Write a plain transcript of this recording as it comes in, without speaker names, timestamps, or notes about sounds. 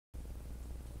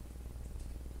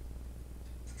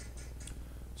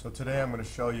So today I'm going to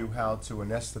show you how to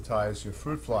anesthetize your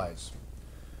fruit flies.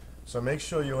 So make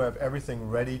sure you have everything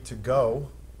ready to go,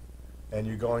 and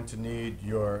you're going to need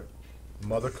your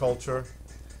mother culture,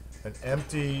 an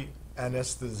empty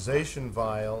anesthetization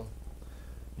vial,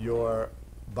 your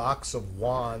box of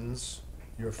wands,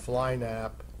 your fly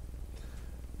nap,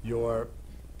 your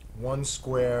 1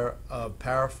 square of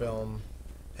parafilm,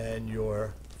 and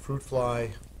your fruit fly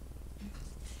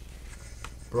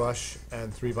brush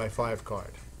and 3x5 card.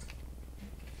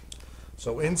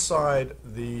 So inside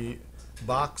the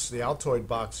box, the Altoid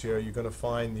box here, you're going to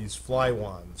find these fly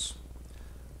wands.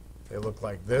 They look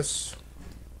like this.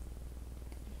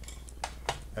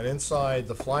 And inside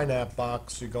the fly nap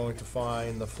box, you're going to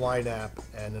find the fly nap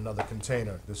and another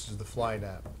container. This is the fly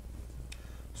nap.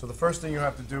 So the first thing you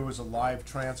have to do is a live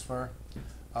transfer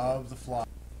of the fly.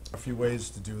 A few ways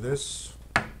to do this.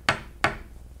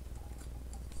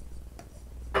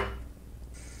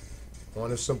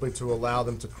 One is simply to allow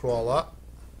them to crawl up.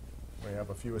 We have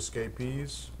a few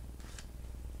escapees.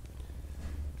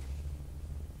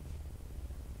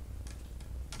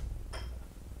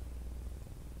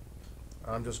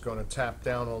 I'm just going to tap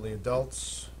down all the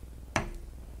adults.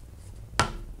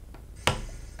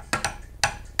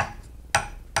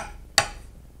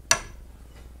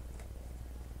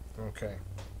 Okay.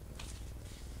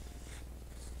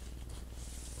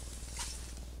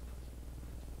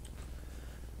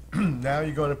 Now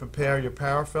you're going to prepare your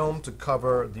parafilm to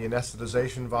cover the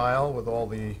anesthetization vial with all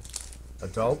the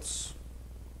adults.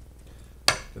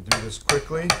 To do this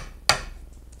quickly,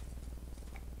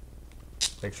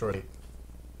 make sure it.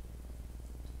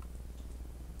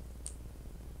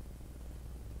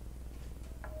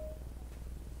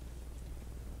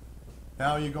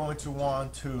 Now you're going to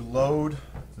want to load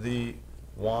the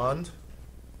wand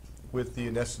with the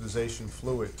anesthetization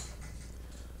fluid.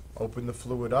 Open the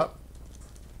fluid up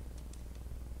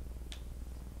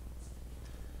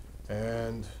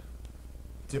and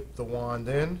dip the wand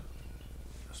in.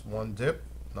 Just one dip,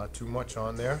 not too much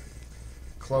on there.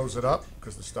 Close it up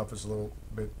because the stuff is a little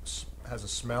bit, has a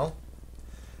smell.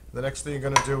 The next thing you're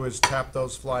going to do is tap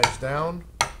those flies down.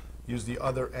 Use the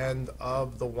other end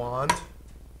of the wand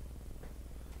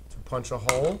to punch a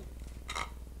hole.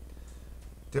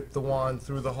 Dip the wand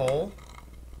through the hole,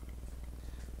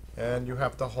 and you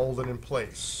have to hold it in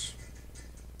place.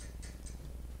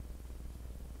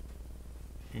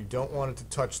 You don't want it to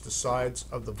touch the sides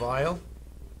of the vial.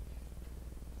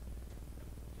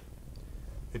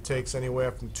 It takes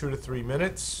anywhere from 2 to 3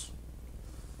 minutes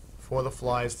for the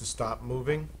flies to stop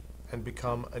moving and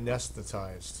become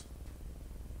anesthetized.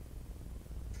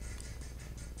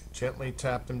 Gently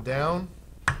tap them down.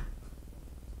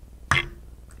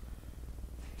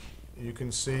 You can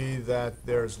see that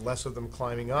there's less of them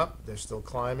climbing up. They're still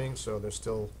climbing, so they're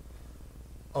still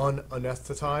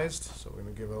unanesthetized. So we're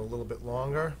going to give it a little bit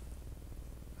longer.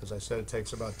 As I said, it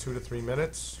takes about 2 to 3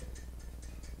 minutes.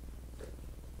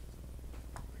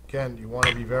 Again, you want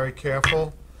to be very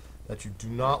careful that you do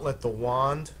not let the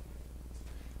wand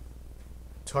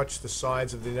touch the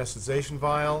sides of the anesthetization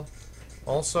vial.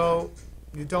 Also,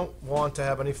 you don't want to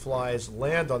have any flies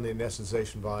land on the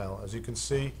anesthetization vial. As you can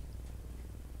see,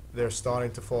 they're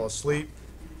starting to fall asleep.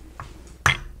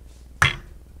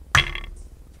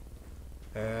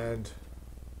 And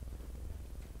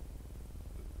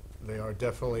they are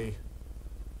definitely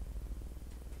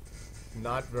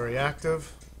not very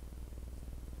active.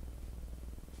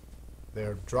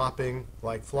 They're dropping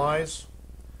like flies.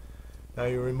 Now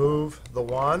you remove the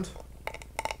wand.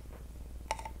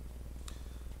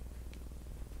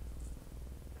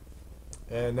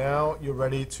 And now you're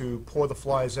ready to pour the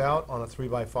flies out on a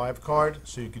 3x5 card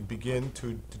so you can begin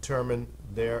to determine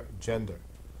their gender.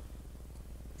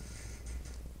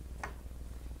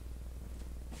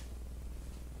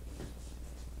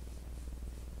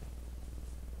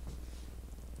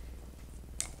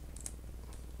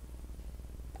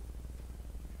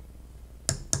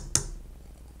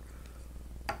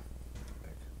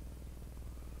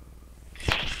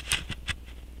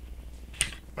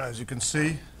 As you can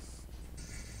see,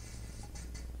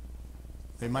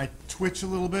 they might twitch a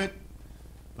little bit,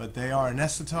 but they are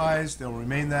anesthetized. They'll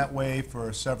remain that way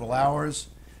for several hours,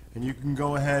 and you can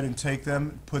go ahead and take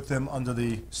them, put them under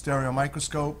the stereo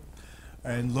microscope,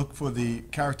 and look for the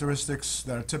characteristics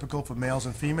that are typical for males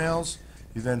and females.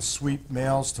 You then sweep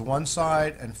males to one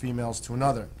side and females to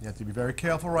another. You have to be very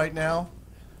careful right now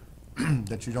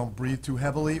that you don't breathe too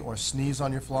heavily or sneeze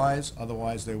on your flies,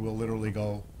 otherwise they will literally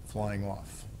go flying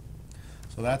off.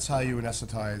 So that's how you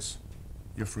anesthetize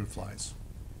your fruit flies.